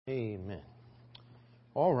Amen.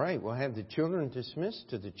 All right, we'll have the children dismissed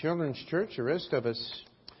to the children's church. The rest of us,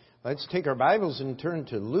 let's take our Bibles and turn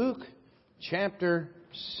to Luke chapter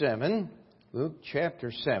 7. Luke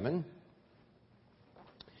chapter 7.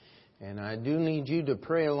 And I do need you to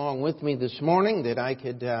pray along with me this morning that I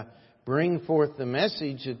could bring forth the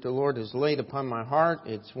message that the Lord has laid upon my heart.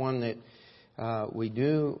 It's one that we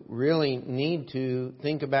do really need to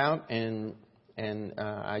think about, and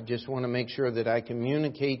I just want to make sure that I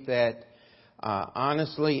communicate that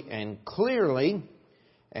honestly and clearly.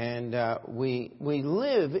 And we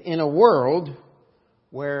live in a world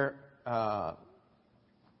where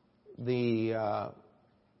the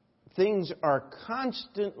things are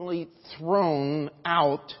constantly thrown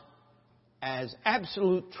out as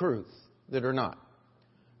absolute truth that are not.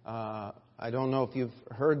 I don't know if you've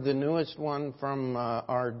heard the newest one from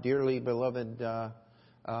our dearly beloved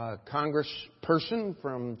congressperson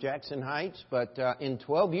from Jackson Heights, but in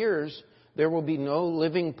 12 years there will be no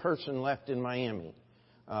living person left in Miami,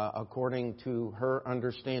 according to her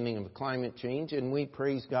understanding of climate change. And we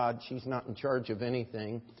praise God she's not in charge of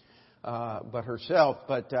anything but herself.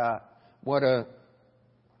 But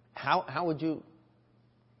how would you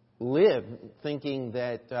live thinking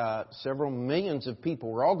that several millions of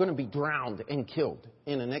people were all going to be drowned and killed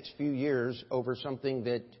in the next few years over something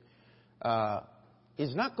that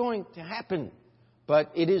is not going to happen, but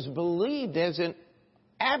it is believed as an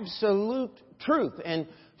absolute truth? And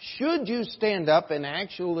should you stand up and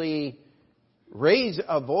actually raise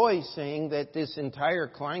a voice saying that this entire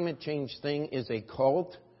climate change thing is a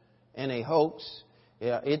cult and a hoax?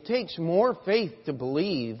 It takes more faith to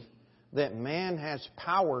believe that man has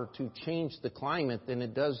power to change the climate than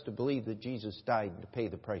it does to believe that Jesus died to pay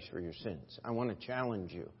the price for your sins. I want to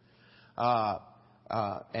challenge you.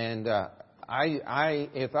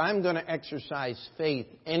 If I'm going to exercise faith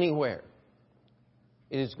anywhere,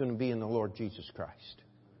 it is going to be in the Lord Jesus Christ.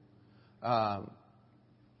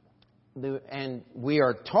 And we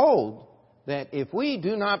are told that if we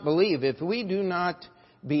do not believe, if we do not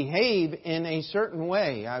behave in a certain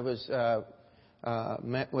way. I was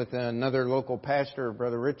met with another local pastor,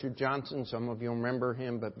 Brother Richard Johnson. Some of you remember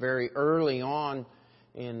him, but very early on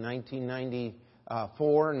in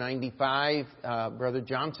 1994, 95, Brother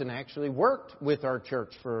Johnson actually worked with our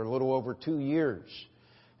church for a little over 2 years.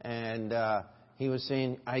 And he was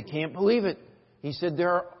saying, I can't believe it. He said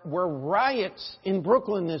there were riots in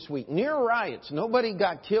Brooklyn this week, near riots. Nobody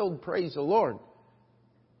got killed, praise the Lord.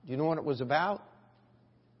 Do you know what it was about?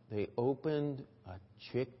 They opened a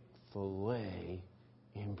Chick-fil-A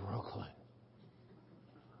in Brooklyn.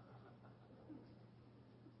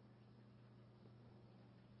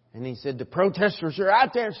 And he said the protesters are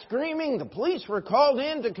out there screaming. The police were called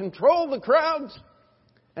in to control the crowds.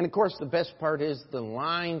 And of course, the best part is the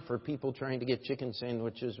line for people trying to get chicken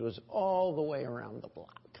sandwiches was all the way around the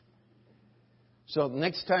block. So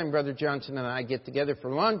next time Brother Johnson and I get together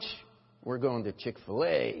for lunch, we're going to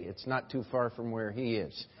Chick-fil-A. It's not too far from where he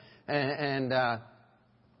is. And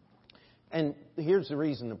here's the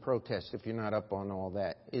reason to protest, if you're not up on all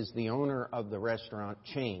that, is the owner of the restaurant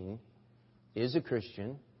chain is a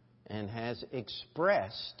Christian and has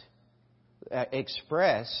expressed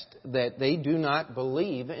that they do not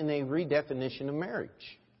believe in a redefinition of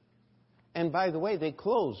marriage. And by the way, they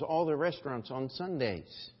close all their restaurants on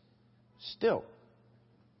Sundays. Still.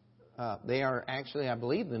 They are actually, I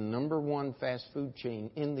believe, the number one fast food chain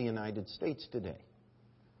in the United States today.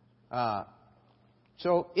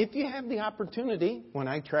 So if you have the opportunity, when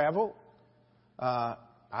I travel,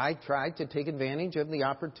 I try to take advantage of the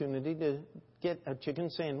opportunity to get a chicken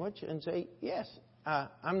sandwich and say, yes,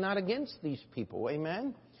 I'm not against these people.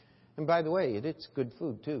 Amen? And by the way, it's good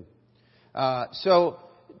food too. So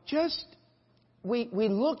just, we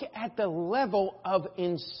look at the level of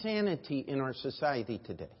insanity in our society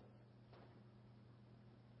today.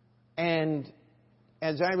 And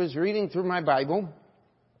as I was reading through my Bible,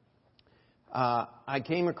 I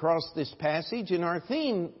came across this passage, and our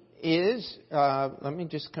theme is, let me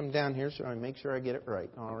just come down here so I make sure I get it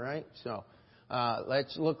right. All right, so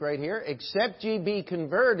let's look right here. Except ye be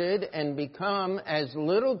converted and become as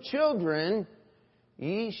little children,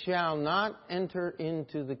 ye shall not enter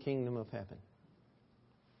into the kingdom of heaven.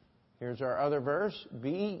 Here's our other verse.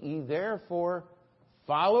 Be ye therefore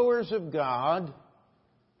followers of God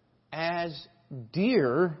as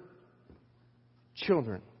dear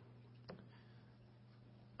children.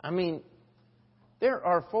 I mean, there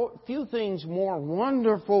are few things more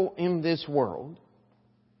wonderful in this world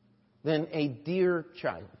than a dear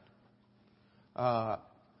child.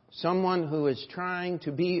 Someone who is trying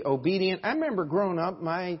to be obedient. I remember growing up,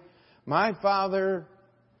 my father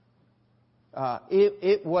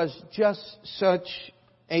it was just such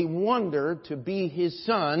a wonder to be His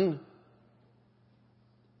son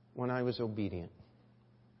when I was obedient.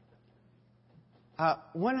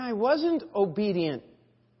 When I wasn't obedient,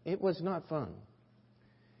 it was not fun.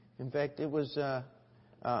 In fact, it was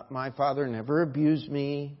my father never abused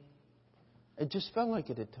me. It just felt like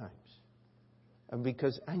it at times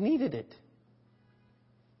because I needed it.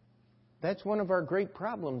 That's one of our great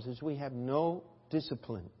problems is we have no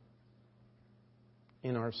discipline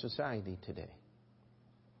in our society today.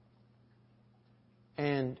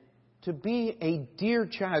 And to be a dear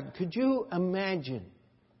child, could you imagine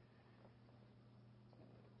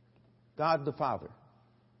God the Father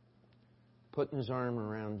putting His arm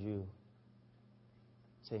around you,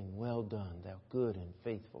 saying, "Well done, thou good and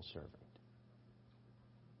faithful servant."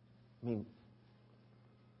 I mean,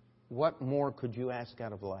 what more could you ask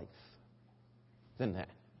out of life than that?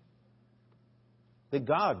 That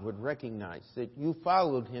God would recognize that you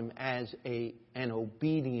followed Him as an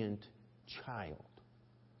obedient child.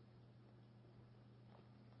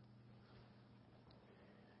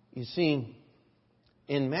 You see,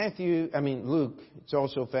 in Luke, it's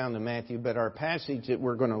also found in Matthew, but our passage that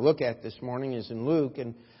we're going to look at this morning is in Luke.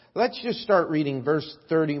 And let's just start reading verse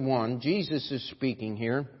 31. Jesus is speaking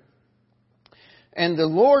here. And the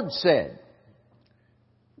Lord said,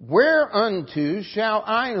 "Whereunto shall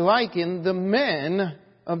I liken the men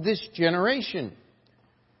of this generation?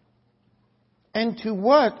 And to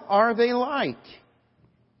what are they like?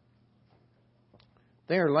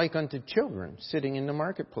 They are like unto children sitting in the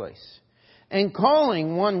marketplace, and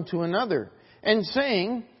calling one to another, and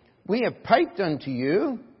saying, We have piped unto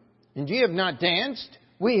you, and ye have not danced.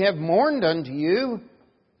 We have mourned unto you,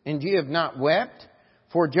 and ye have not wept.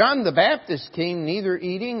 For John the Baptist came neither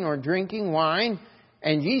eating nor drinking wine,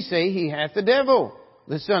 and ye say he hath the devil.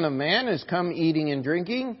 The Son of Man is come eating and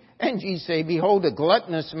drinking, and ye say, Behold, a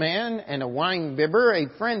gluttonous man and a winebibber,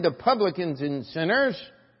 a friend of publicans and sinners.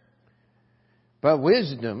 But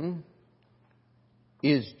wisdom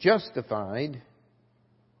is justified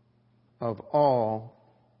of all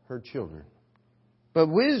her children." But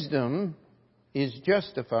wisdom is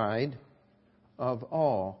justified of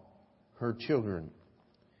all her children.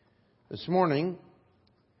 This morning,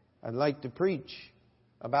 I'd like to preach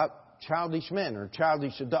about childish men or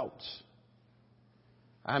childish adults.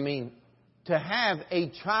 I mean, to have a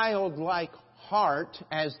childlike heart,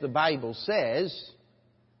 as the Bible says,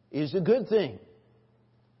 is a good thing.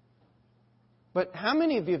 But how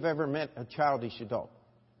many of you have ever met a childish adult?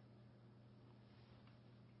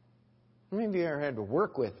 How many of you ever had to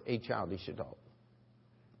work with a childish adult?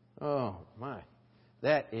 Oh, my.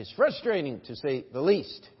 That is frustrating, to say the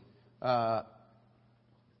least.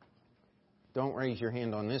 Don't raise your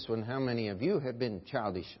hand on this one. How many of you have been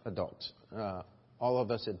childish adults? All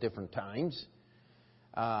of us at different times.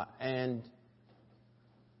 And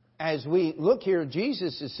as we look here,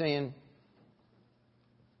 Jesus is saying,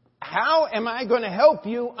 how am I going to help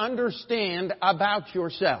you understand about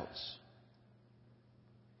yourselves?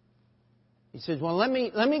 He says, well, let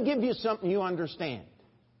me give you something you understand.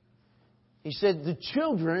 He said, the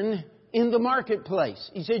children in the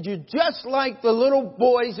marketplace. He said, you're just like the little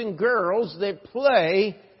boys and girls that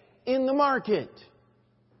play in the market.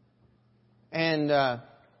 And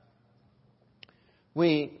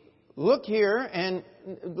we look here, and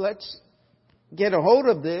let's get a hold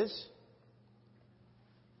of this.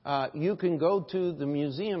 You can go to the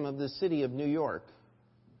Museum of the City of New York.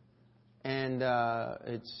 And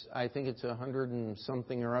I think it's 100 and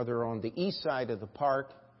something or other on the east side of the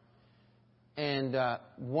park. And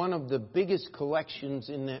one of the biggest collections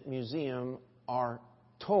in that museum are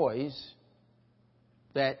toys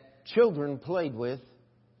that children played with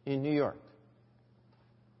in New York.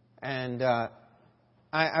 And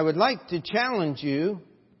I would like to challenge you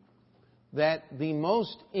that the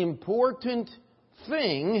most important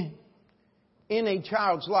thing in a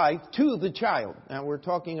child's life, to the child, now we're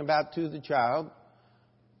talking about to the child,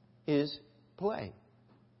 is play.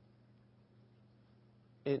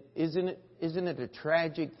 Isn't it a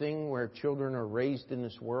tragic thing where children are raised in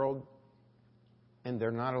this world and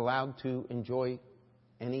they're not allowed to enjoy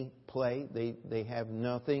any play? They have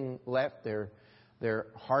nothing left. They're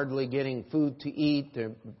hardly getting food to eat.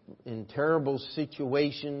 They're in terrible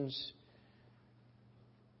situations.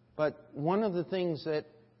 But one of the things that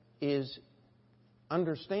is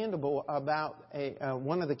understandable about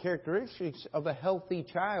one of the characteristics of a healthy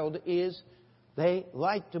child is they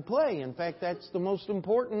like to play. In fact, that's the most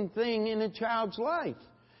important thing in a child's life.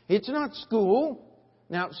 It's not school.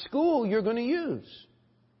 Now, school you're going to use.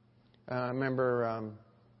 I remember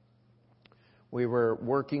we were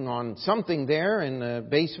working on something there in the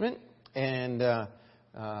basement, And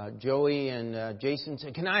Joey and Jason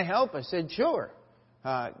said, "Can I help?" I said, "Sure.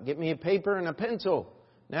 Get me a paper and a pencil.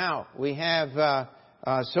 Now, we have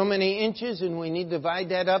so many inches, and we need to divide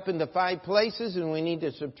that up into 5 places, and we need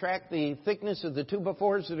to subtract the thickness of the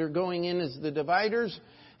 2x4s that are going in as the dividers,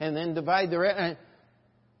 and then divide the rest."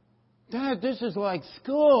 Dad, this is like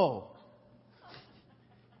school.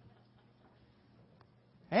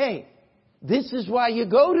 Hey, this is why you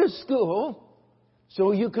go to school,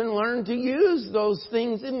 so you can learn to use those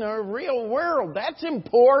things in the real world. That's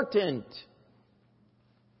important.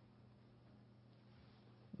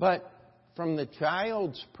 But from the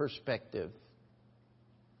child's perspective,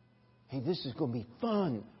 hey, this is going to be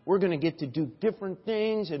fun. We're going to get to do different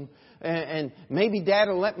things, and maybe Dad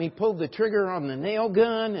will let me pull the trigger on the nail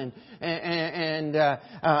gun, and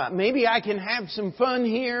maybe I can have some fun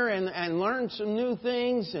here and learn some new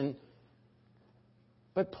things.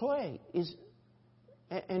 But play is,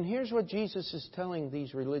 and here's what Jesus is telling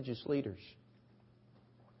these religious leaders.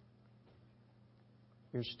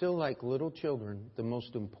 You're still like little children. The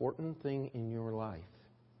most important thing in your life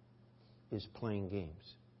is playing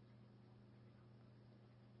games.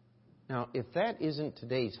 Now, if that isn't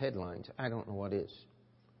today's headlines, I don't know what is.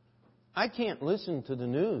 I can't listen to the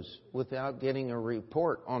news without getting a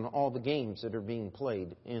report on all the games that are being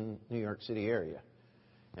played in New York City area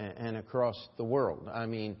and across the world. I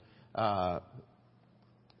mean,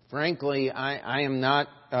 frankly, I am not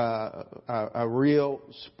a real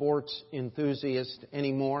sports enthusiast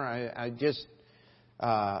anymore. I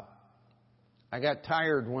got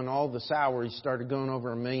tired when all the salaries started going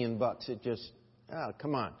over $1 million. It just,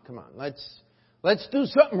 come on. Let's do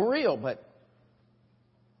something real. But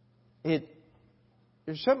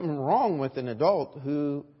there's something wrong with an adult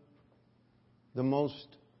who the most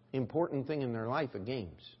important thing in their life are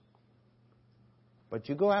games. But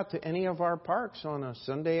you go out to any of our parks on a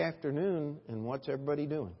Sunday afternoon, and what's everybody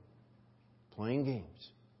doing? Playing games.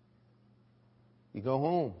 You go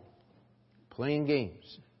home, playing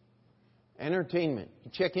games. Entertainment.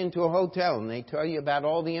 You check into a hotel, and they tell you about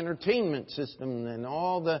all the entertainment system and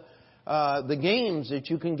all the games that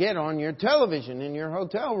you can get on your television in your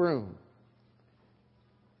hotel room.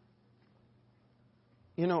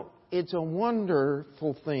 You know, it's a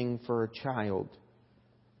wonderful thing for a child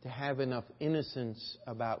to have enough innocence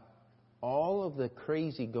about all of the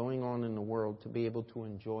crazy going on in the world to be able to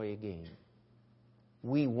enjoy a game.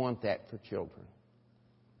 We want that for children.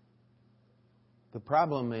 The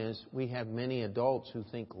problem is we have many adults who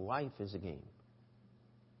think life is a game.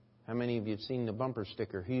 How many of you have seen the bumper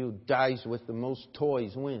sticker, "Who dies with the most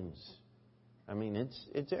toys wins"? I mean,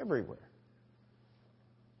 it's everywhere.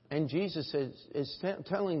 And Jesus is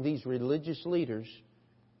telling these religious leaders,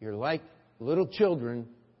 you're like little children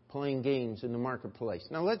playing games in the marketplace.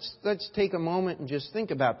 Now let's take a moment and just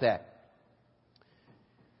think about that.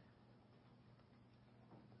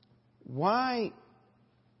 Why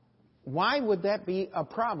would that be a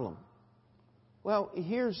problem? Well,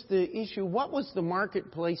 here's the issue. What was the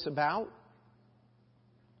marketplace about?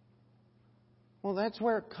 Well, that's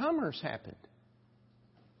where commerce happened.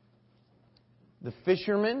 The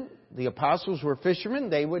fishermen, the apostles were fishermen.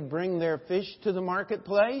 They would bring their fish to the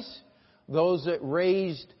marketplace. Those that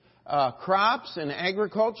raised crops and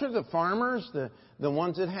agriculture, the farmers, the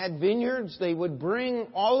ones that had vineyards, they would bring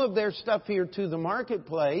all of their stuff here to the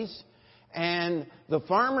marketplace. And the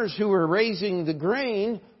farmers who were raising the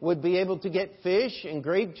grain would be able to get fish and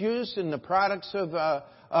grape juice and the products of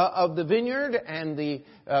the vineyard. And the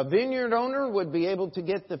vineyard owner would be able to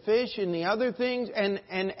get the fish and the other things. And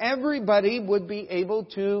everybody would be able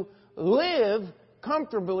to live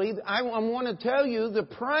comfortably. I want to tell you the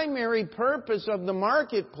primary purpose of the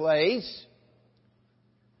marketplace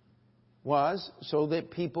was so that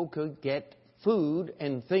people could get food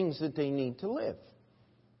and things that they need to live.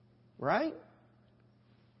 Right?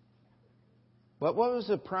 But what was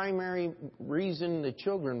the primary reason the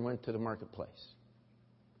children went to the marketplace?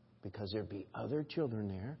 Because there'd be other children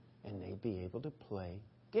there and they'd be able to play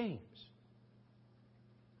games.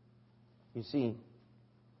 You see,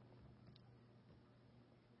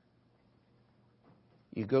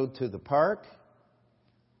 you go to the park,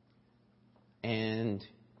 and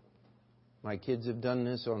my kids have done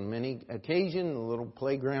this on many occasions, a little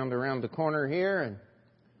playground around the corner here, and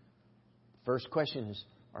first question is,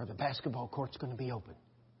 are the basketball courts going to be open?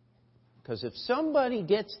 Because if somebody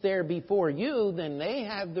gets there before you, then they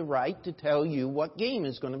have the right to tell you what game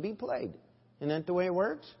is going to be played. Isn't that the way it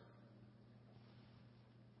works?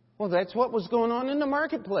 Well, that's what was going on in the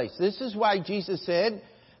marketplace. This is why Jesus said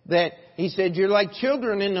that, He said, you're like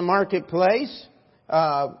children in the marketplace.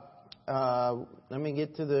 Let me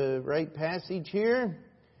get to the right passage here.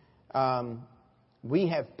 We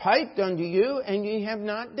have piped unto you, and ye have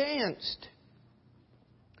not danced.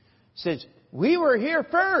 It says, we were here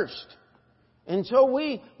first. And so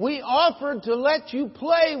we offered to let you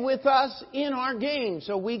play with us in our game.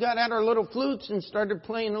 So we got out our little flutes and started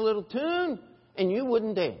playing a little tune, and you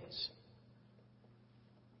wouldn't dance.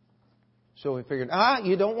 So we figured,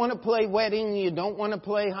 you don't want to play wedding, you don't want to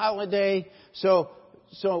play holiday, so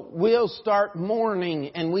we'll start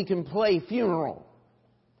mourning and we can play funeral.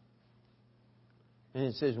 And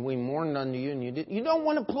it says, we mourned unto you, and you don't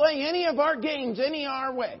want to play any of our games any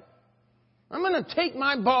our way. I'm going to take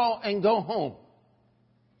my ball and go home.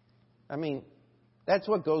 I mean, that's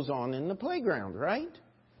what goes on in the playground, right?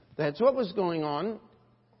 That's what was going on.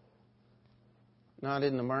 Not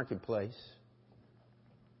in the marketplace,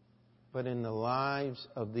 but in the lives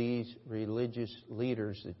of these religious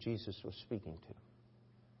leaders that Jesus was speaking to.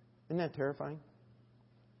 Isn't that terrifying?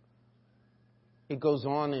 It goes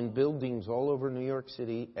on in buildings all over New York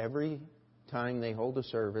City. Every time they hold a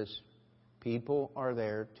service, people are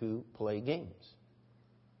there to play games.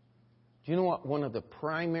 Do you know what one of the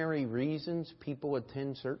primary reasons people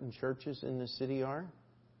attend certain churches in the city are?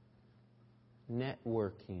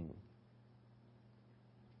 Networking.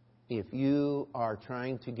 If you are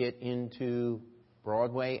trying to get into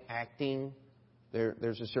Broadway acting,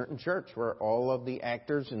 there's a certain church where all of the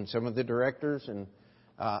actors and some of the directors and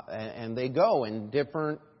they go. And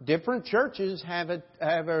different churches have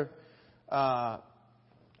a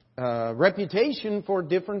reputation for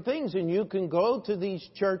different things, and you can go to these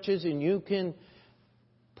churches and you can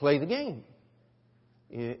play the game.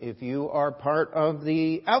 If you are part of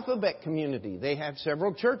the Alphabet community, they have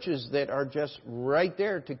several churches that are just right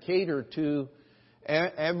there to cater to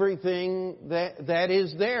everything that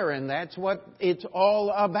is there, and that's what it's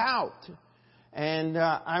all about. And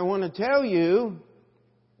I want to tell you,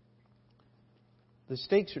 the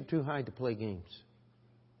stakes are too high to play games.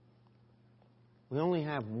 We only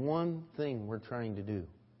have one thing we're trying to do.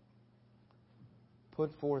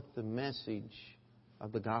 Put forth the message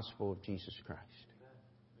of the gospel of Jesus Christ.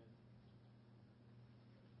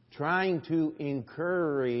 Trying to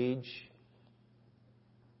encourage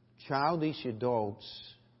childish adults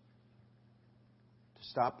to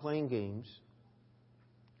stop playing games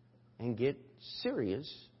and get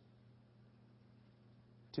serious,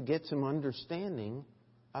 to get some understanding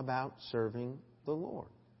about serving the Lord.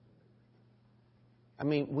 I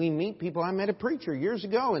mean, we meet people. I met a preacher years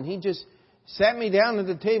ago, and he just sat me down at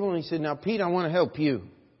the table and he said, "Now, Pete, I want to help you."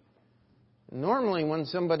 Normally, when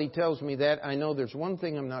somebody tells me that, I know there's one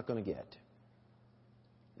thing I'm not going to get.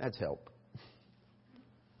 That's help.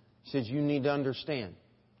 He says, you need to understand.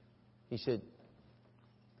 He said,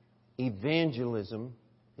 evangelism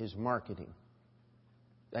is marketing.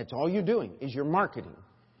 That's all you're doing, is you're marketing.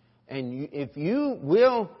 And if you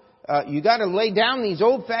will, you got to lay down these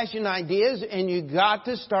old-fashioned ideas, and you got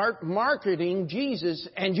to start marketing Jesus,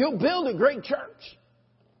 and you'll build a great church.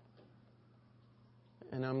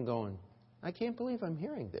 And I'm going, I can't believe I'm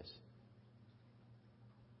hearing this.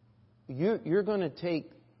 You're going to take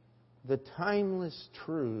the timeless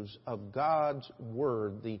truths of God's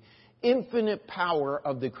Word, the infinite power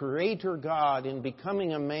of the Creator God in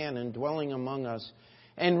becoming a man and dwelling among us,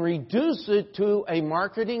 and reduce it to a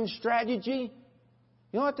marketing strategy?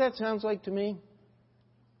 You know what that sounds like to me?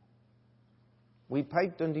 We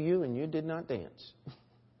piped unto you and you did not dance.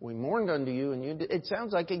 We mourned unto you and you did. It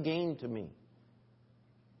sounds like a game to me.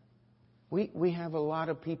 We have a lot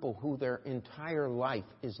of people who their entire life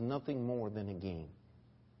is nothing more than a game.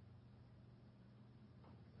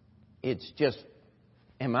 It's just,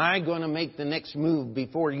 am I going to make the next move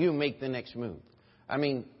before you make the next move? I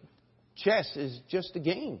mean, chess is just a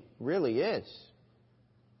game, really is.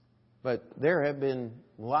 But there have been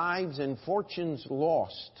lives and fortunes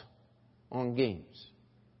lost on games.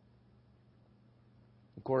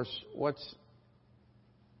 Of course, what's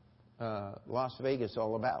Las Vegas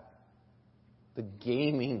all about? The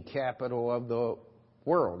gaming capital of the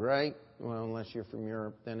world, right? Well, unless you're from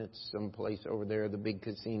Europe, then it's someplace over there, the big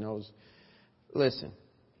casinos. Listen.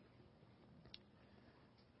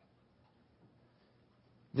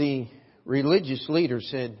 The religious leader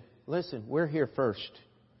said, listen, we're here first,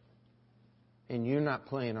 and you're not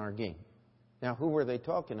playing our game. Now, who were they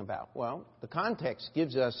talking about? Well, the context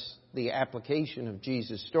gives us the application of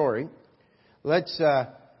Jesus' story. Let's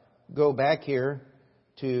go back here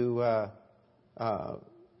to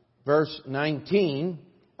verse 19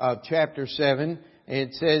 of chapter 7.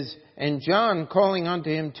 It says, and John, calling unto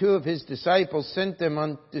him 2 of his disciples, sent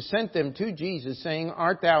them to Jesus, saying,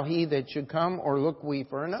 art thou he that should come, or look we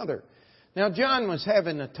for another? Now, John was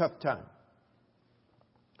having a tough time.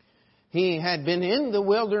 He had been in the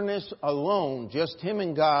wilderness alone, just him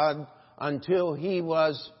and God, until he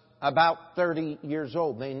was about 30 years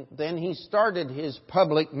old. Then he started his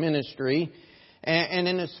public ministry. And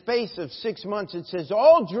in a space of 6 months, it says,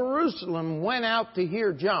 all Jerusalem went out to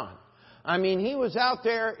hear John. I mean, he was out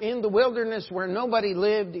there in the wilderness where nobody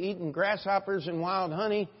lived, eating grasshoppers and wild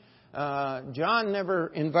honey. John never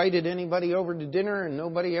invited anybody over to dinner, and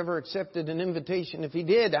nobody ever accepted an invitation if he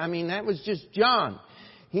did. I mean, that was just John.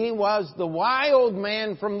 He was the wild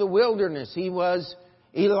man from the wilderness. He was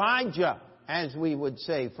Elijah, as we would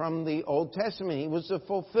say, from the Old Testament. He was the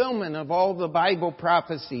fulfillment of all the Bible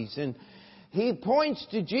prophecies. And he points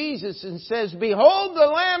to Jesus and says, behold the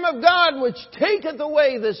Lamb of God which taketh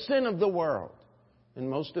away the sin of the world. And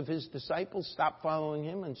most of his disciples stopped following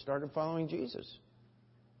him and started following Jesus.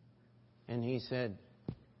 And he said,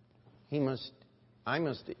 I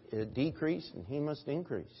must decrease and he must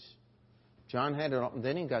increase. John had it all, and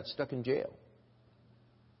then he got stuck in jail.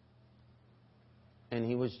 And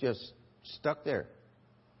he was just stuck there,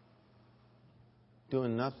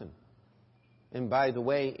 doing nothing. And by the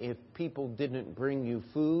way, if people didn't bring you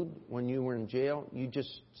food when you were in jail, you just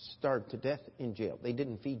starved to death in jail. They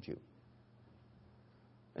didn't feed you.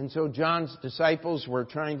 And so John's disciples were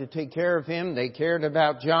trying to take care of him. They cared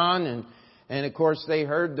about John. And of course, they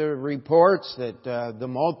heard the reports that the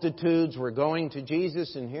multitudes were going to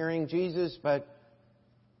Jesus and hearing Jesus. But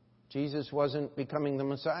Jesus wasn't becoming the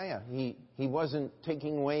Messiah. He wasn't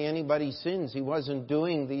taking away anybody's sins. He wasn't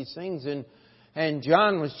doing these things. And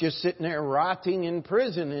John was just sitting there rotting in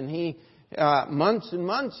prison, and he months and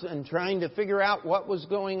months and trying to figure out what was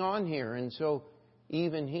going on here. And so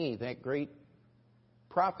even he, that great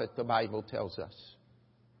prophet, the Bible tells us,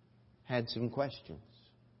 had some questions.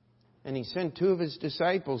 And he sent 2 of his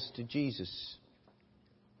disciples to Jesus.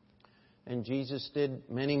 And Jesus did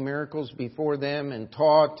many miracles before them and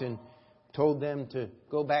taught and told them to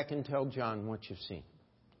go back and tell John what you've seen.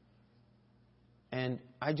 And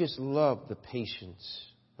I just love the patience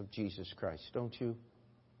of Jesus Christ, don't you?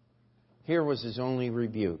 Here was his only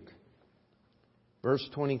rebuke. Verse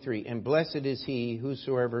 23, and blessed is he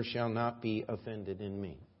whosoever shall not be offended in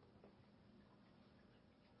me.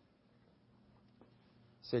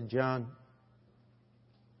 He said, John,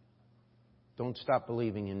 don't stop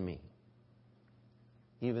believing in me.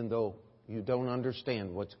 Even though you don't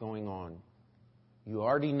understand what's going on. You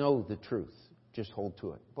already know the truth. Just hold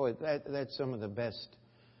to it. Boy, that's some of the best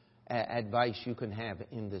advice you can have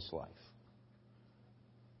in this life.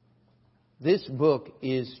 This book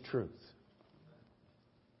is truth.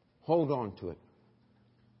 Hold on to it.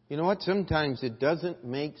 You know what? Sometimes it doesn't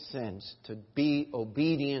make sense to be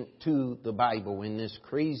obedient to the Bible in this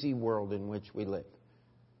crazy world in which we live.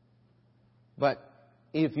 But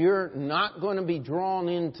if you're not going to be drawn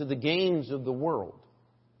into the games of the world,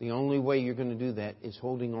 the only way you're going to do that is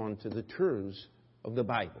holding on to the truths of the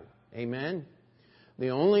Bible. Amen? The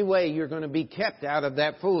only way you're going to be kept out of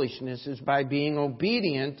that foolishness is by being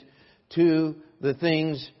obedient to the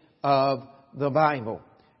things of the Bible.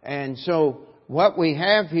 And so what we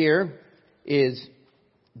have here is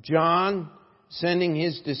John sending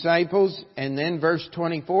his disciples, and then verse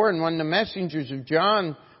 24, and when the messengers of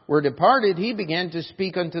John were departed, he began to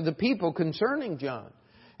speak unto the people concerning John.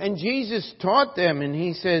 And Jesus taught them, and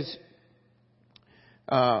he says,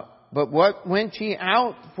 but what went ye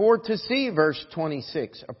out for to see? Verse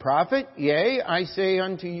 26. A prophet? Yea, I say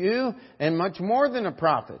unto you, and much more than a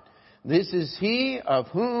prophet. This is he of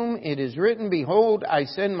whom it is written, behold, I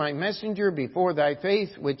send my messenger before thy face,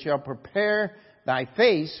 which shall prepare thy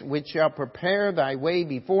way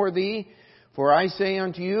before thee. For I say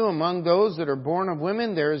unto you, among those that are born of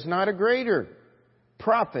women, there is not a greater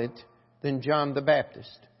prophet than John the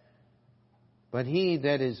Baptist. But he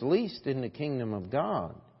that is least in the kingdom of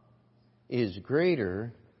God is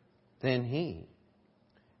greater than he.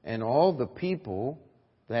 And all the people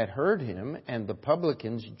that heard him and the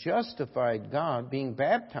publicans justified God, being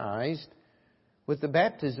baptized with the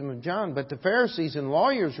baptism of John. But the Pharisees and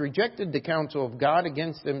lawyers rejected the counsel of God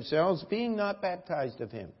against themselves, being not baptized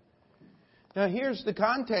of him. Now here's the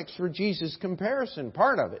context for Jesus' comparison,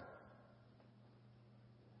 part of it.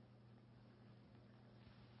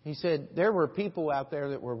 He said there were people out there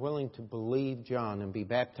that were willing to believe John and be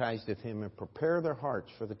baptized of him and prepare their hearts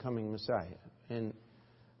for the coming Messiah. And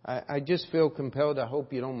I just feel compelled, I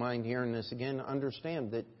hope you don't mind hearing this again, to understand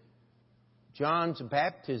that John's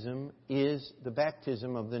baptism is the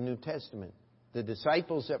baptism of the New Testament. The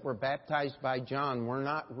disciples that were baptized by John were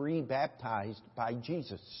not re-baptized by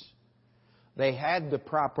Jesus. They had the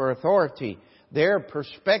proper authority. Their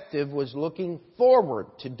perspective was looking forward.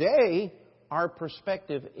 Today, our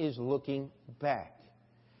perspective is looking back.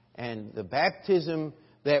 And the baptism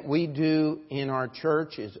that we do in our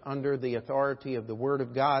church is under the authority of the Word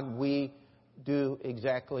of God. We do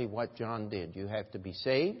exactly what John did. You have to be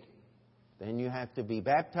saved, then you have to be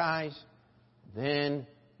baptized, then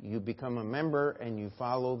you become a member and you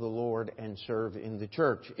follow the Lord and serve in the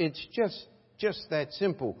church. It's just that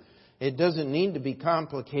simple. It doesn't need to be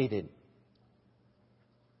complicated.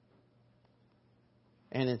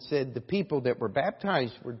 And it said the people that were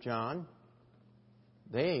baptized for John,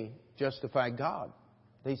 they justified God.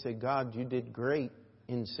 They said, God, you did great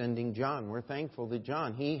in sending John. We're thankful that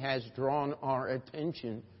John, he has drawn our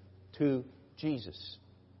attention to Jesus.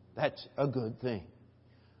 That's a good thing.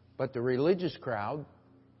 But the religious crowd,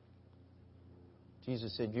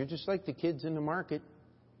 Jesus said, you're just like the kids in the market.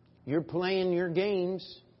 You're playing your games.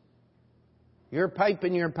 You're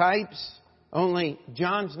piping your pipes. Only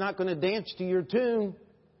John's not going to dance to your tune.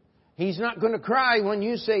 He's not going to cry when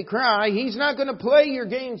you say cry. He's not going to play your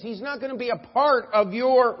games. He's not going to be a part of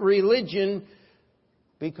your religion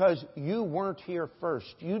because you weren't here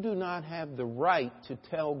first. You do not have the right to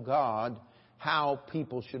tell God how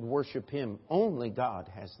people should worship Him. Only God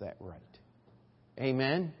has that right.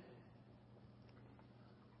 Amen?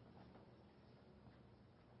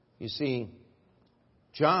 You see,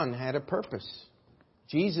 John had a purpose.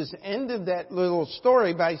 Jesus ended that little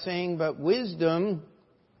story by saying, but wisdom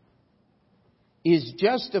is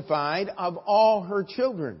justified of all her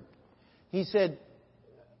children. He said,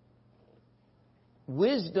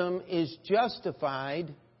 wisdom is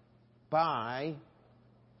justified by...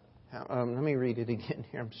 let me read it again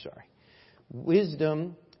here. I'm sorry.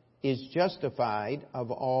 Wisdom is justified of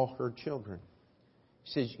all her children.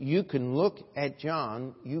 He says, you can look at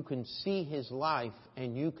John, you can see his life,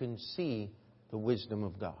 and you can see the wisdom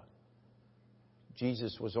of God.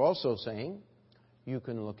 Jesus was also saying, you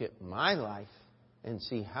can look at my life and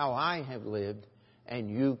see how I have lived, and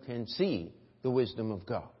you can see the wisdom of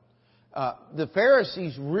God. The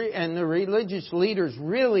Pharisees and the religious leaders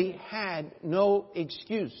really had no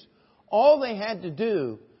excuse. All they had to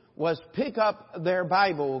do was pick up their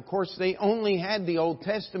Bible. Of course, they only had the Old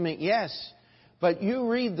Testament, yes. But you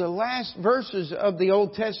read the last verses of the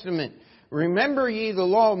Old Testament. Remember ye the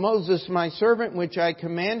law of Moses, my servant, which I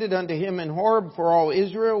commanded unto him in Horeb for all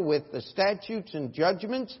Israel with the statutes and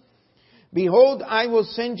judgments. Behold, I will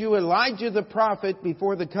send you Elijah the prophet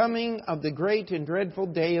before the coming of the great and dreadful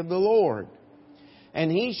day of the Lord. And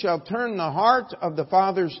he shall turn the heart of the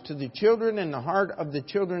fathers to the children, and the heart of the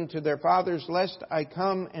children to their fathers, lest I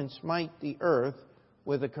come and smite the earth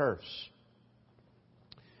with a curse.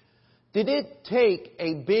 Did it take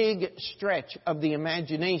a big stretch of the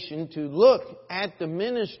imagination to look at the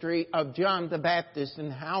ministry of John the Baptist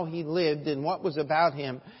and how he lived and what was about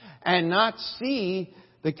him and not see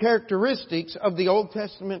the characteristics of the Old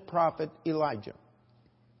Testament prophet Elijah?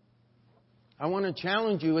 I want to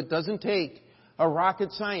challenge you, it doesn't take a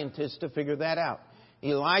rocket scientist to figure that out.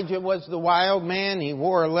 Elijah was the wild man. He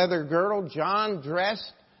wore a leather girdle. John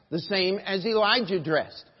dressed the same as Elijah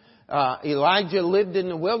dressed. Elijah lived in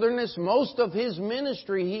the wilderness. Most of his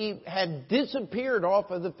ministry, he had disappeared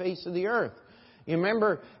off of the face of the earth. You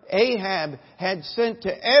remember Ahab had sent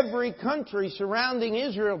to every country surrounding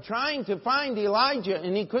Israel trying to find Elijah,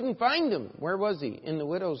 and he couldn't find him. Where was he? In the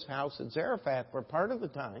widow's house at Zarephath for part of the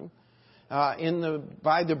time.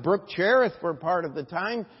 By the brook Cherith for part of the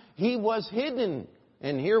time. He was hidden.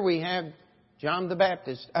 And here we have John the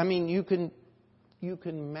Baptist. I mean, you can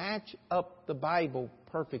match up the Bible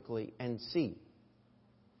perfectly and see.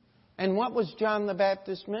 And what was John the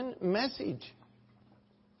Baptist's message?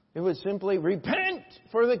 It was simply, repent,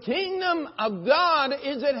 for the kingdom of God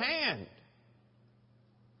is at hand.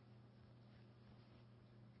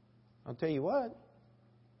 I'll tell you what,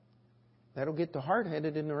 that'll get the heart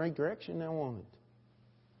headed in the right direction now, won't it?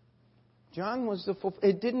 John was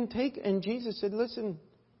it didn't take, and Jesus said, listen,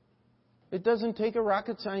 it doesn't take a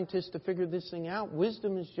rocket scientist to figure this thing out.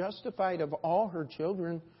 Wisdom is justified of all her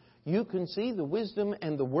children. You can see the wisdom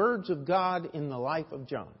and the words of God in the life of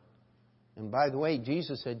John. And by the way,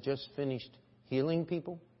 Jesus had just finished healing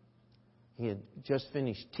people. He had just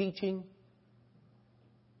finished teaching.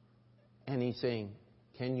 And He's saying,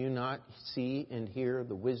 can you not see and hear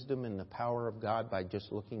the wisdom and the power of God by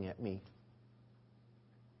just looking at me?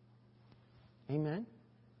 Amen?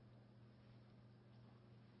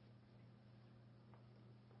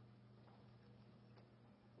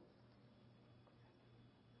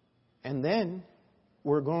 And then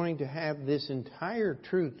we're going to have this entire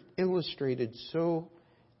truth illustrated so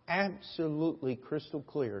absolutely crystal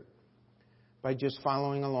clear by just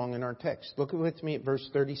following along in our text. Look with me at verse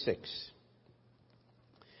 36.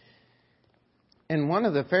 And one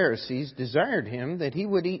of the Pharisees desired him that he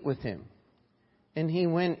would eat with him. And he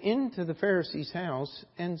went into the Pharisee's house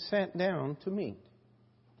and sat down to meat.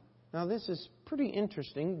 Now this is pretty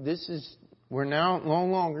interesting. We're now no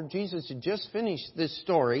longer, Jesus had just finished this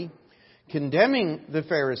story condemning the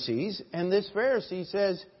Pharisees. And this Pharisee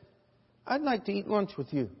says, I'd like to eat lunch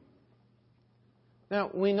with you.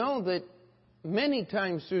 Now we know that many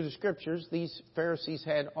times through the Scriptures, these Pharisees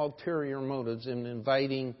had ulterior motives in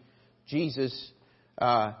inviting Jesus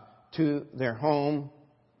to their home.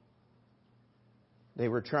 They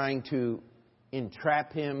were trying to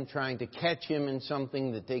entrap him, trying to catch him in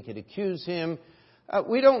something that they could accuse him.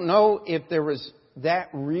 We don't know if there was that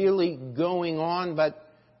really going on, but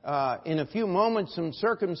in a few moments some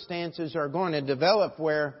circumstances are going to develop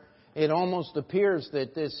where it almost appears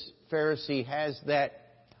that this Pharisee has that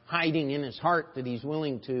hiding in his heart that he's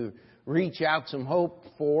willing to reach out some hope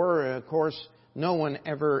for. Of course, no one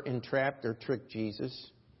ever entrapped or tricked Jesus.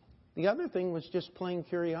 The other thing was just plain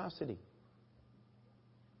curiosity.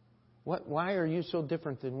 Why are you so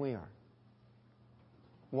different than we are?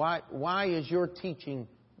 Why is your teaching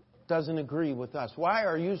doesn't agree with us? Why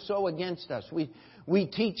are you so against us? We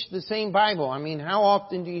teach the same Bible. I mean, how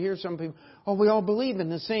often do you hear some people, we all believe in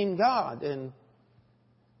the same God? And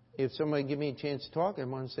if somebody give me a chance to talk, I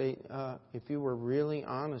want to say, if you were really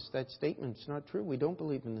honest, that statement's not true. We don't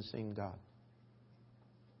believe in the same God.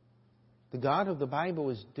 The God of the Bible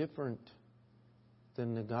is different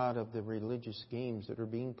than the God of the religious games that are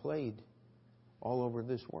being played all over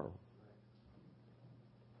this world.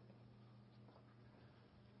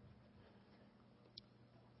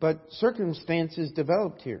 But circumstances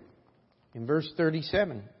developed here. In verse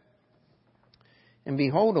 37, and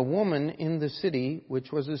behold, a woman in the city which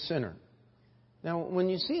was a sinner. Now, when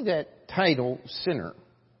you see that title, sinner,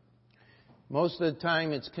 most of the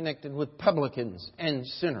time it's connected with publicans and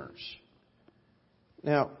sinners.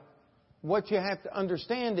 Now, what you have to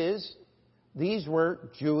understand is these were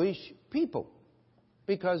Jewish people,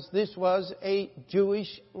 because this was a Jewish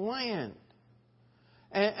land.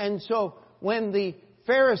 And so when the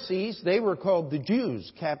Pharisees, they were called the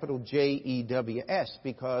Jews, capital Jews,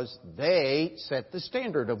 because they set the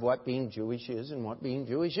standard of what being Jewish is and what being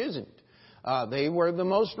Jewish isn't. They were the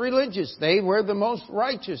most religious. They were the most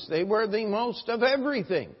righteous. They were the most of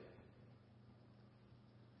everything.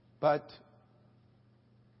 But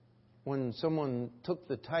when someone took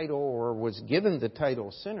the title or was given the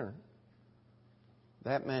title sinner,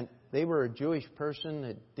 that meant they were a Jewish person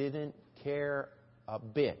that didn't care a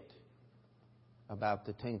bit about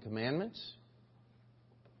the Ten Commandments,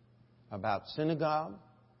 about synagogue,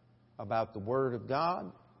 about the Word of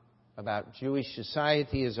God, about Jewish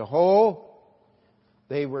society as a whole.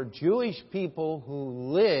 They were Jewish people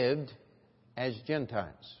who lived as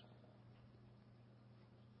Gentiles.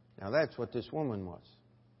 Now that's what this woman was.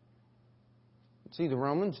 See, the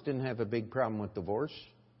Romans didn't have a big problem with divorce.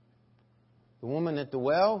 The woman at the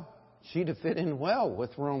well, she'd have fit in well with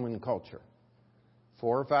Roman culture.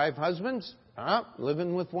 4 or 5 husbands,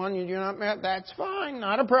 living with one you're not married, that's fine,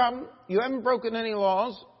 not a problem. You haven't broken any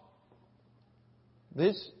laws.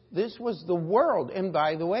 This was the world. And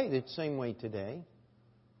by the way, it's the same way today.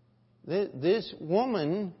 This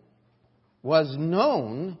woman was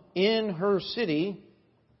known in her city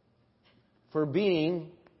for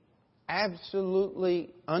being absolutely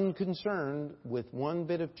unconcerned with one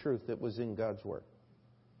bit of truth that was in God's Word.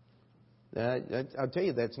 I'll tell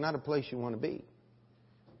you, that's not a place you want to be.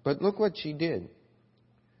 But look what she did.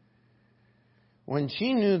 When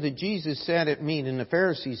she knew that Jesus sat at meat in the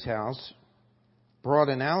Pharisee's house, brought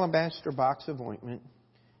an alabaster box of ointment,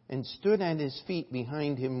 and stood at his feet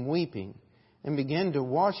behind him weeping, and began to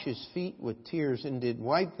wash his feet with tears, and did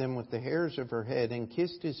wipe them with the hairs of her head, and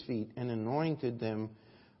kissed his feet, and anointed them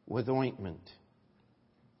with ointment.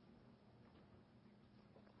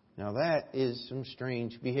 Now that is some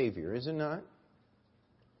strange behavior, is it not?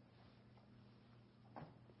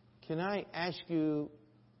 Can I ask you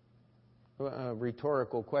a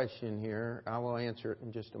rhetorical question here? I will answer it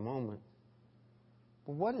in just a moment.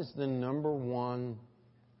 But what is the number one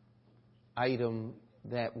item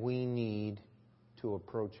that we need to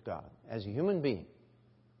approach God as a human being?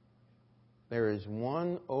 There is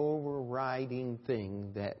one overriding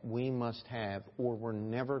thing that we must have, or we're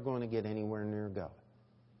never going to get anywhere near God.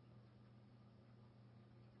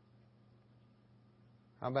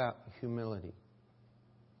 How about humility?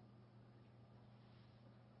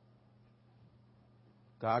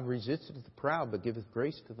 God resisteth the proud, but giveth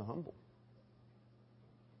grace to the humble.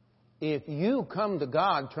 If you come to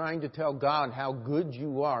God trying to tell God how good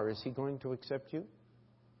you are, is He going to accept you?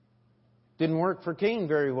 Didn't work for Cain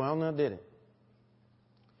very well, now did it?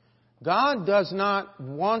 God does not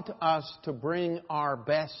want us to bring our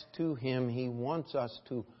best to Him. He wants us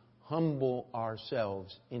to humble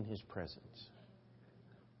ourselves in His presence.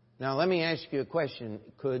 Now, let me ask you a question.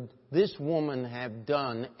 Could this woman have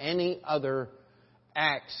done any other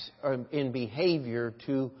acts in behavior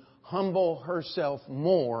to humble herself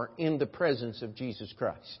more in the presence of Jesus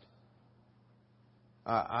Christ?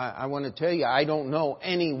 I want to tell you, I don't know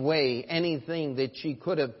any way, anything that she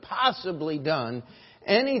could have possibly done,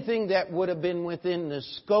 anything that would have been within the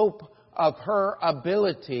scope of her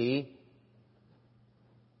ability.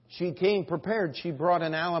 She came prepared. She brought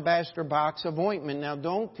an alabaster box of ointment. Now,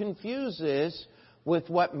 don't confuse this with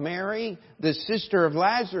what Mary, the sister of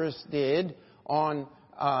Lazarus, did on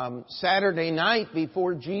Saturday night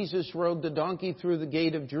before Jesus rode the donkey through the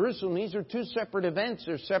gate of Jerusalem. These are two separate events.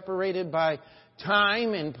 They're separated by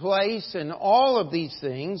time and place and all of these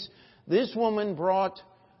things. This woman brought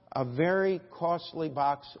a very costly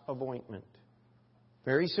box of ointment,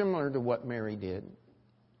 very similar to what Mary did.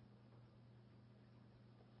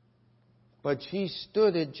 But she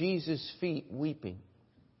stood at Jesus' feet weeping.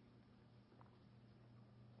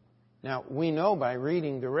 Now, we know by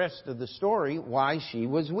reading the rest of the story why she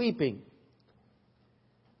was weeping.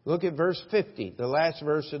 Look at verse 50, the last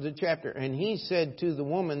verse of the chapter. And He said to the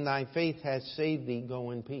woman, "Thy faith hath saved thee, go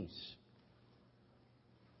in peace."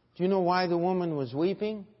 Do you know why the woman was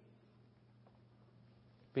weeping?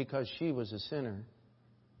 Because she was a sinner.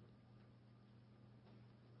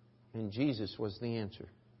 And Jesus was the answer.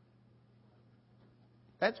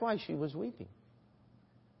 That's why she was weeping.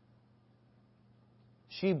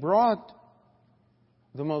 She brought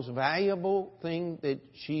the most valuable thing that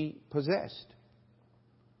she possessed.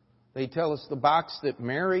 They tell us the box that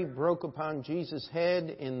Mary broke upon Jesus' head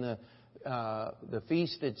in the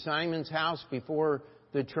feast at Simon's house before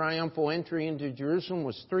the triumphal entry into Jerusalem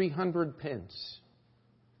was 300 pence.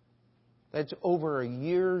 That's over a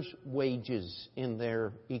year's wages in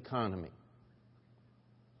their economy.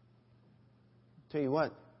 Tell you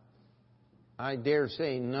what, I dare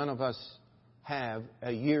say none of us have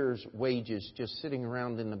a year's wages just sitting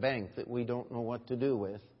around in the bank that we don't know what to do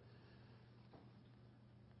with.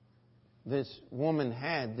 This woman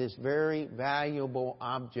had this very valuable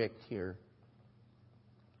object here.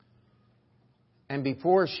 And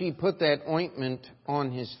before she put that ointment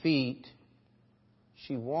on His feet,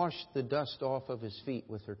 she washed the dust off of His feet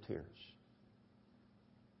with her tears.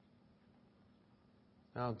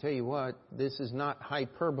 Now, I'll tell you what, this is not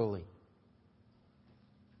hyperbole.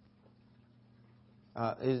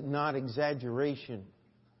 It's not exaggeration.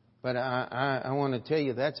 But I want to tell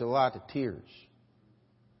you, that's a lot of tears.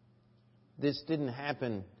 This didn't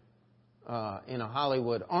happen in a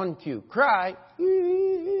Hollywood on cue. Cry.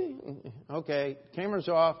 Okay, camera's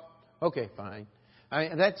off. Okay, fine.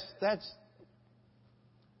 That's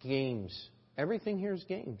games. Everything here is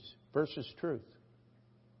games versus truth.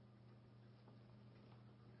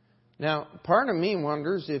 Now, part of me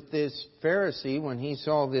wonders if this Pharisee, when he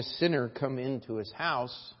saw this sinner come into his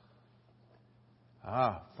house,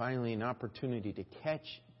 finally an opportunity to catch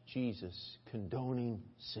Jesus condoning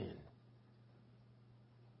sin.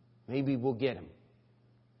 Maybe we'll get him.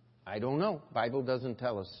 I don't know. Bible doesn't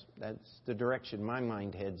tell us. That's the direction my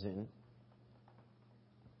mind heads in.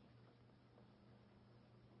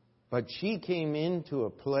 But she came into a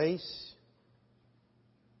place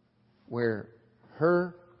where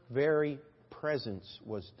her very presence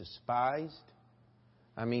was despised.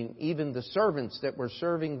 I mean, even the servants that were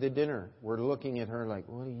serving the dinner were looking at her like,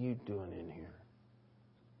 "What are you doing in here?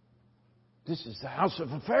 This is the house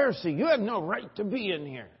of a Pharisee. You have no right to be in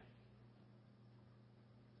here."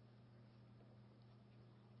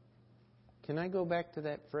 Can I go back to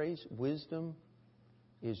that phrase? Wisdom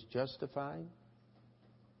is justified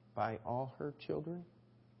by all her children.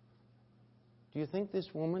 Do you think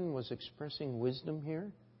this woman was expressing wisdom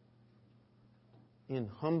here? In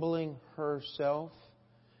humbling herself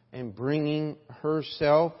and bringing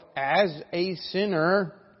herself as a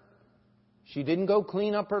sinner. She didn't go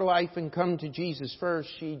clean up her life and come to Jesus first.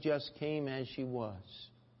 She just came as she was.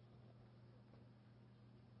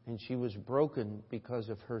 And she was broken because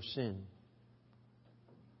of her sin.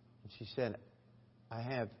 And she said, "I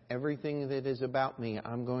have everything that is about me.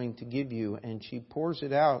 I'm going to give you." And she pours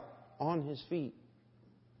it out on His feet.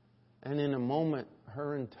 And in a moment,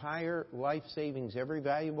 her entire life savings, every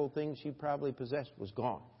valuable thing she probably possessed, was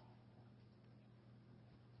gone.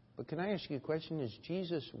 But can I ask you a question? Is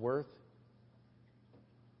Jesus worth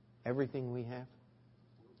everything we have?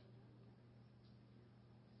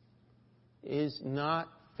 Is not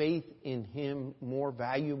faith in Him more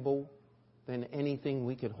valuable than anything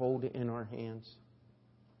we could hold in our hands?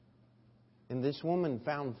 And this woman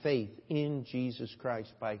found faith in Jesus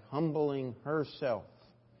Christ by humbling herself,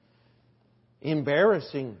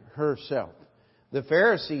 embarrassing herself. The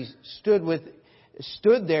Pharisees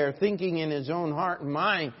stood there thinking in his own heart and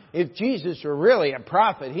mind, if Jesus were really a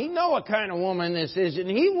prophet, he'd know what kind of woman this is, and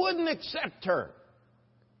he wouldn't accept her.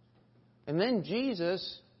 And then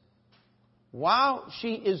Jesus, while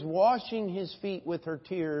she is washing his feet with her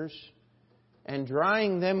tears and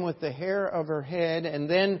drying them with the hair of her head, and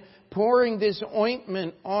then pouring this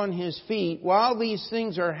ointment on his feet, while these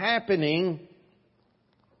things are happening,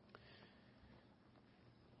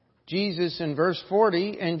 Jesus in verse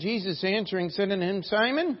 40, and Jesus answering said unto him,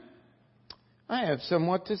 Simon, I have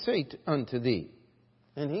somewhat to say unto thee.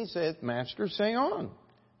 And he said, Master, say on.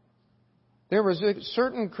 There was a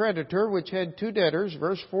certain creditor which had 2 debtors,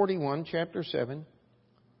 verse 41, chapter 7.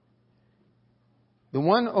 The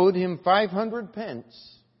one owed him 500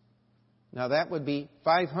 pence. Now that would be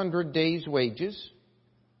 500 days' wages,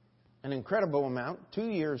 an incredible amount, 2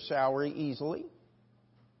 years' salary easily.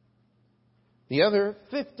 The other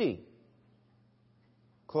 50,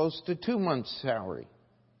 close to 2 months' salary.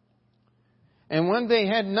 And when they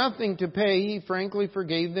had nothing to pay, he frankly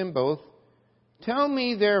forgave them both. Tell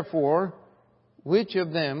me, therefore, which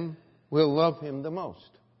of them will love him the most?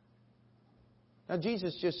 Now,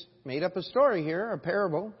 Jesus just made up a story here, a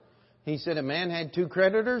parable. He said a man had 2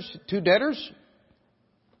 debtors.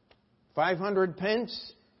 500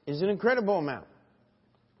 pence is an incredible amount.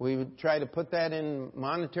 We would try to put that in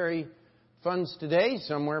monetary funds today,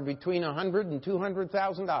 somewhere between $100,000 and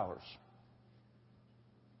 $200,000.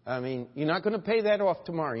 I mean, you're not going to pay that off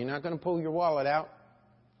tomorrow. You're not going to pull your wallet out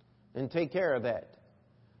and take care of that.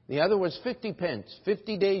 The other was 50 pence,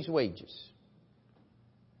 50 days' wages.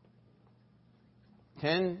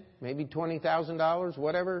 10, maybe $20,000,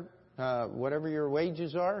 whatever your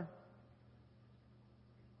wages are.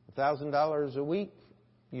 $1,000 a week,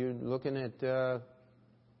 you're looking at, $5,000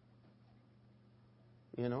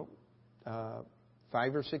 or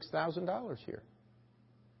 $6,000 here.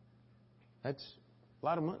 That's a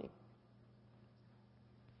lot of money.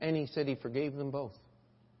 And he said he forgave them both.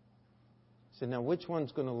 He said, now which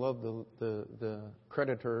one's going to love the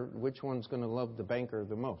creditor? Which one's going to love the banker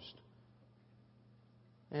the most?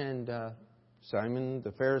 And Simon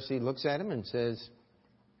the Pharisee looks at him and says,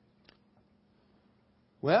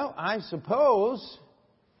 well, I suppose,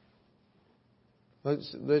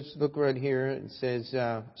 let's look right here. It says,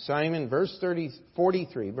 Simon, verse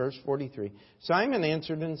 43. Simon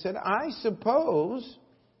answered and said, I suppose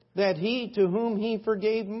that he to whom he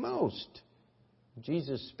forgave most.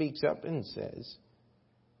 Jesus speaks up and says,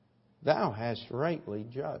 thou hast rightly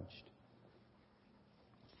judged.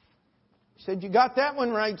 He said, you got that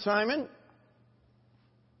one right, Simon.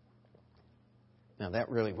 Now, that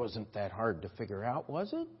really wasn't that hard to figure out,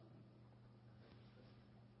 was it?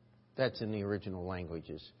 That's in the original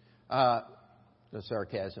languages. The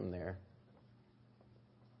sarcasm there.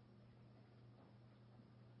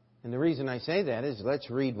 And the reason I say that is, let's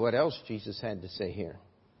read what else Jesus had to say here.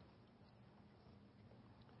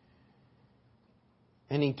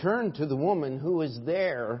 And he turned to the woman who was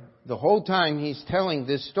there the whole time he's telling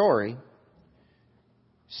this story.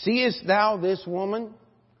 Seest thou this woman?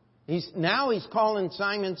 Now he's calling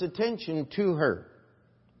Simon's attention to her.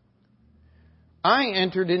 I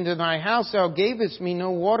entered into thy house, thou gavest me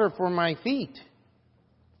no water for my feet.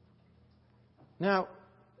 Now,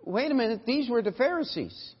 wait a minute, these were the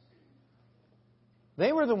Pharisees.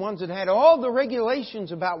 They were the ones that had all the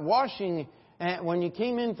regulations about washing when you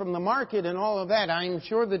came in from the market and all of that. I'm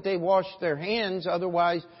sure that they washed their hands,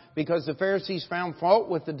 otherwise, because the Pharisees found fault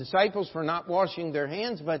with the disciples for not washing their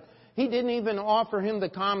hands, but he didn't even offer him the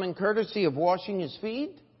common courtesy of washing his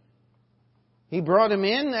feet. He brought him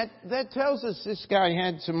in. That tells us this guy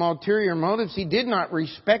had some ulterior motives. He did not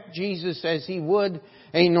respect Jesus as he would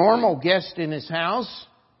a normal guest in his house.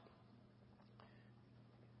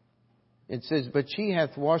 It says, but she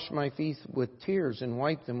hath washed my feet with tears and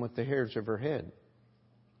wiped them with the hairs of her head.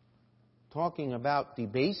 Talking about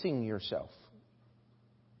debasing yourself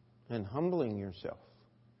and humbling yourself.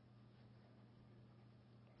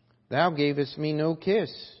 Thou gavest me no kiss,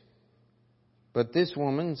 but this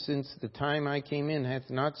woman, since the time I came in, hath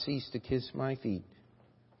not ceased to kiss my feet.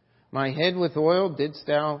 My head with oil didst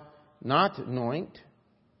thou not anoint.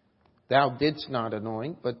 Thou didst not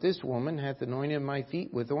anoint, but this woman hath anointed my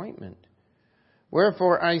feet with ointment.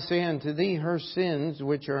 Wherefore I say unto thee, her sins,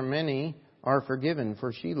 which are many, are forgiven,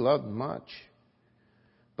 for she loved much.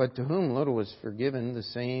 But to whom little is forgiven, the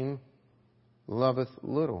same loveth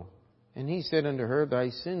little. And he said unto her, thy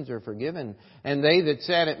sins are forgiven. And they that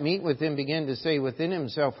sat at meat with him began to say within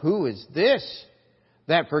himself, who is this,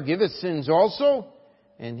 that forgiveth sins also?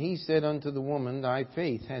 And he said unto the woman, Thy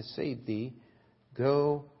faith hath saved thee.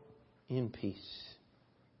 Go in peace.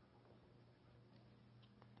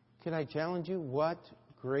 Can I challenge you? What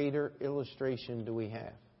greater illustration do we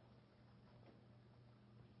have?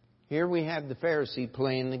 Here we have the Pharisee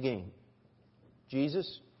playing the game.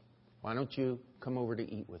 Jesus, why don't you come over to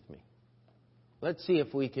eat with me? Let's see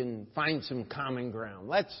if we can find some common ground.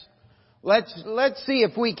 Let's see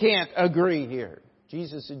if we can't agree here.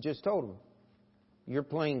 Jesus had just told him, you're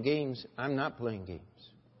playing games, I'm not playing games.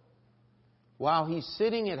 While he's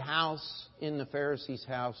sitting at house in the Pharisee's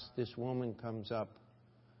house, this woman comes up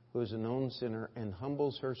who is a known sinner and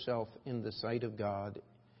humbles herself in the sight of God,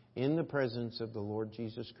 in the presence of the Lord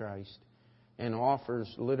Jesus Christ, and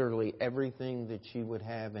offers literally everything that she would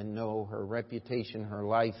have and know, her reputation, her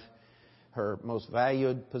life, her most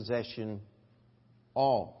valued possession,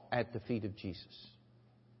 all at the feet of Jesus.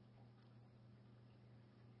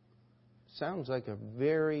 Sounds like a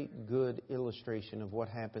very good illustration of what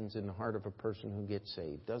happens in the heart of a person who gets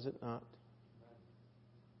saved, does it not?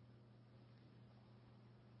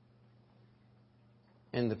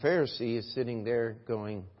 And the Pharisee is sitting there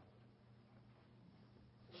going,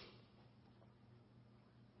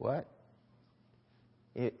 what?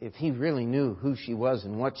 If he really knew who she was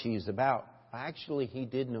and what she was about. Actually, he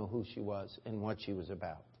did know who she was and what she was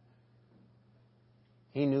about.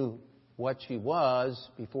 He knew what she was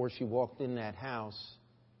before she walked in that house.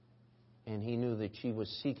 And he knew that she was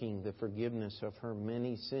seeking the forgiveness of her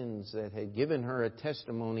many sins that had given her a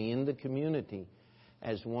testimony in the community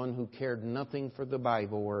as one who cared nothing for the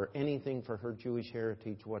Bible or anything for her Jewish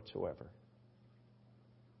heritage whatsoever.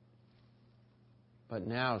 But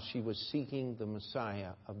now she was seeking the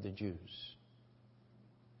Messiah of the Jews.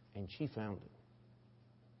 And she found it.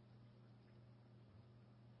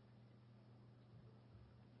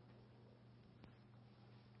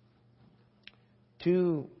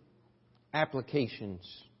 Two applications,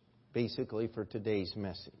 basically, for today's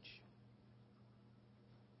message.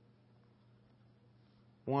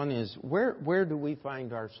 One is, where do we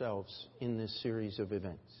find ourselves in this series of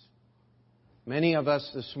events? Many of us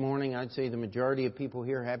this morning, I'd say the majority of people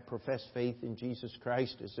here have professed faith in Jesus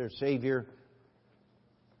Christ as their Savior.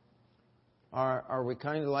 Are we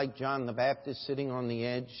kind of like John the Baptist sitting on the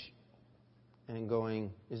edge and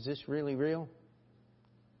going, is this really real?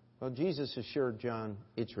 Well, Jesus assured John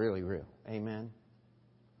it's really real. Amen.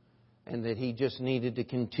 And that he just needed to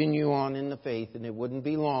continue on in the faith, and it wouldn't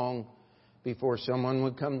be long before someone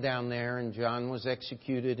would come down there, and John was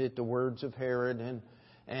executed at the words of Herod,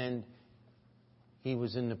 and he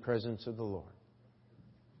was in the presence of the Lord.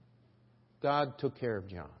 God took care of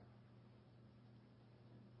John.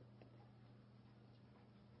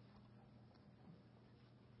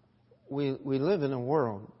 We live in a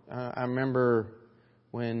world. I remember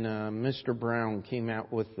when Mr. Brown came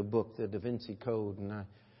out with the book, The Da Vinci Code, and I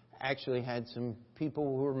actually had some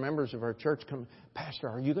people who were members of our church come, Pastor,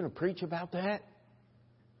 are you going to preach about that?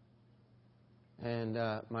 And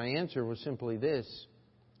my answer was simply this.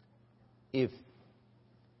 If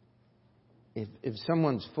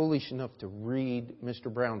someone's foolish enough to read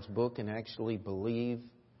Mr. Brown's book and actually believe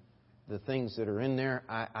the things that are in there,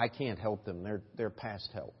 I can't help them. They're past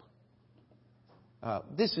help.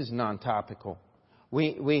 This is non-topical.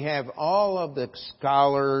 We have all of the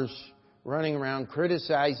scholars running around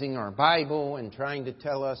criticizing our Bible and trying to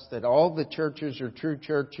tell us that all the churches are true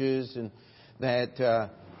churches and that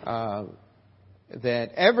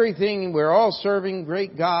everything, we're all serving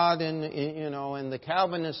great God, and the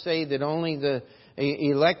Calvinists say that only the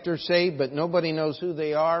elect are saved, but nobody knows who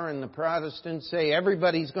they are, and the Protestants say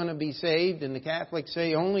everybody's going to be saved, and the Catholics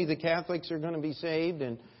say only the Catholics are going to be saved,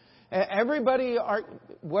 and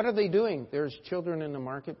what are they doing? There's children in the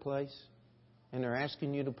marketplace, and they're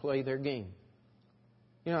asking you to play their game.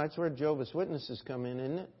 That's where Jehovah's Witnesses come in,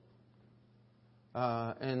 isn't it?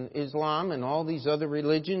 And Islam and all these other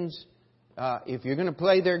religions. If you're going to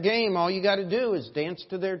play their game, all you got to do is dance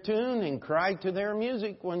to their tune and cry to their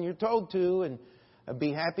music when you're told to, and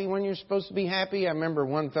be happy when you're supposed to be happy. I remember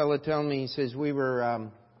one fellow telling me, he says we were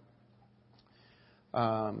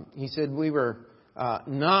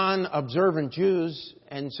non-observant Jews,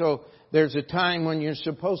 and so there's a time when you're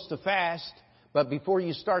supposed to fast, but before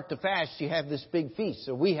you start to fast, you have this big feast.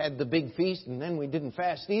 So we had the big feast, and then we didn't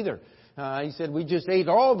fast either. He said we just ate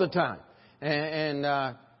all the time, and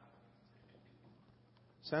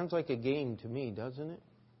sounds like a game to me, doesn't it?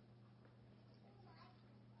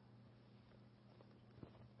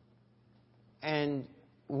 And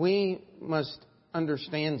we must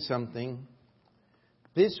understand something.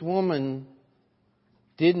 This woman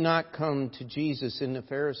did not come to Jesus in the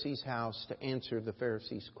Pharisee's house to answer the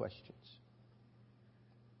Pharisee's questions.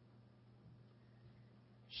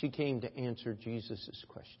 She came to answer Jesus'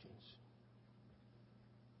 questions.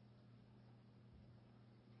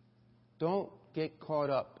 Don't get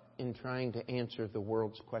caught up in trying to answer the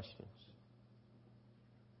world's questions.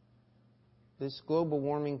 This global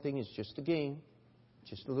warming thing is just a game,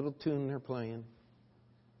 just a little tune they're playing.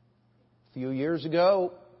 A few years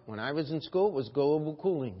ago, when I was in school, it was global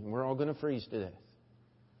cooling. We're all going to freeze to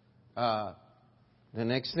death. The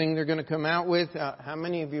next thing they're going to come out with, how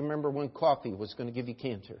many of you remember when coffee was going to give you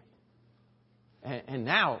cancer? And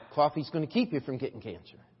now coffee's going to keep you from getting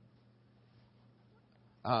cancer.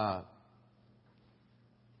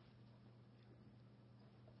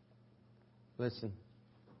 Listen.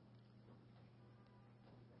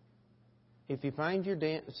 If you find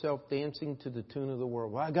yourself dancing to the tune of the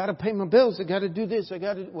world, well, I got to pay my bills, I got to do this, I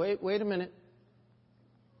got to... Wait a minute.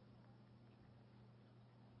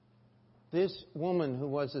 This woman who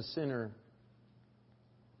was a sinner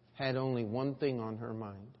had only one thing on her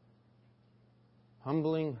mind: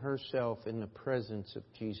 humbling herself in the presence of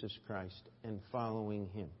Jesus Christ and following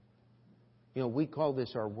Him. You know, we call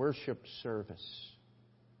this our worship service.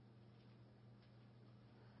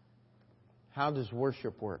 How does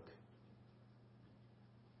worship work?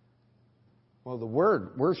 Well, the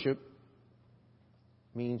word worship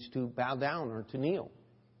means to bow down or to kneel.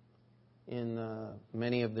 In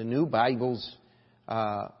many of the new Bibles,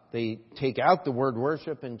 they take out the word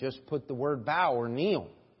worship and just put the word bow or kneel.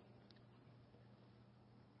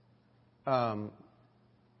 But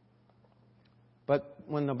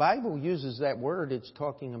when the Bible uses that word, it's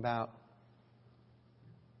talking about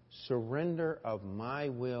surrender of my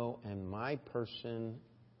will and my person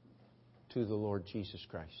to the Lord Jesus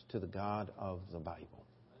Christ, to the God of the Bible.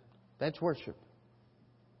 That's worship.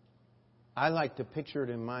 I like to picture it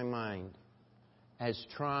in my mind as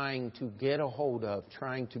trying to get a hold of,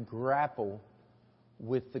 trying to grapple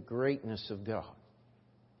with the greatness of God.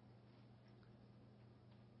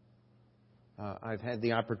 I've had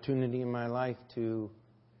the opportunity in my life to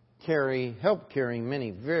help carry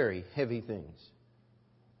many very heavy things.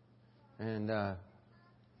 And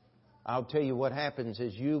I'll tell you what happens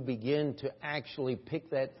as you begin to actually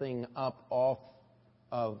pick that thing up off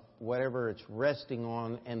of whatever it's resting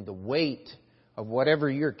on, and the weight of whatever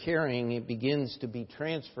you're carrying, it begins to be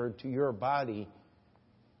transferred to your body.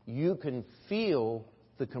 You can feel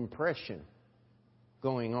the compression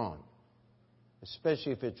going on,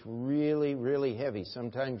 especially if it's really, really heavy.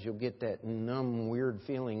 Sometimes you'll get that numb, weird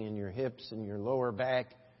feeling in your hips and your lower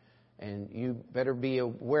back. And you better be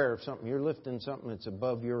aware of something. You're lifting something that's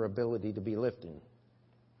above your ability to be lifting.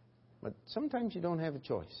 But sometimes you don't have a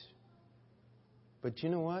choice. But you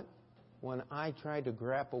know what? When I try to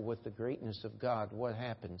grapple with the greatness of God, what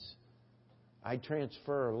happens? I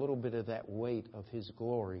transfer a little bit of that weight of His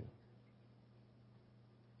glory,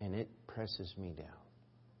 and it presses me down.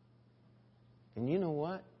 And you know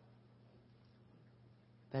what?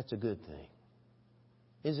 That's a good thing.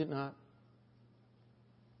 Is it not?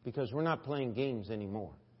 Because we're not playing games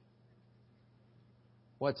anymore.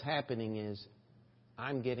 What's happening is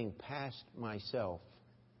I'm getting past myself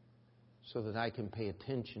so that I can pay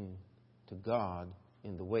attention to God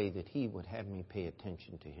in the way that He would have me pay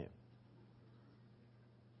attention to Him.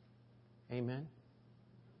 Amen?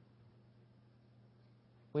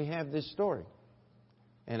 We have this story.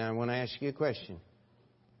 And I want to ask you a question.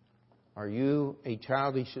 Are you a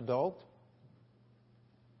childish adult?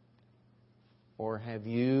 Or have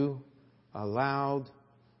you allowed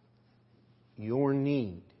your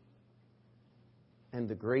need and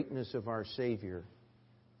the greatness of our Savior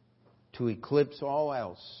to eclipse all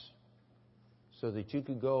else so that you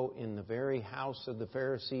could go in the very house of the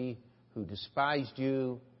Pharisee who despised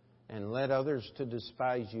you and led others to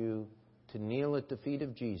despise you, to kneel at the feet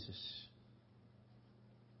of Jesus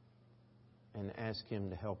and ask Him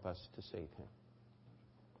to help us to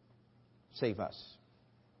save us?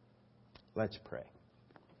 Let's pray.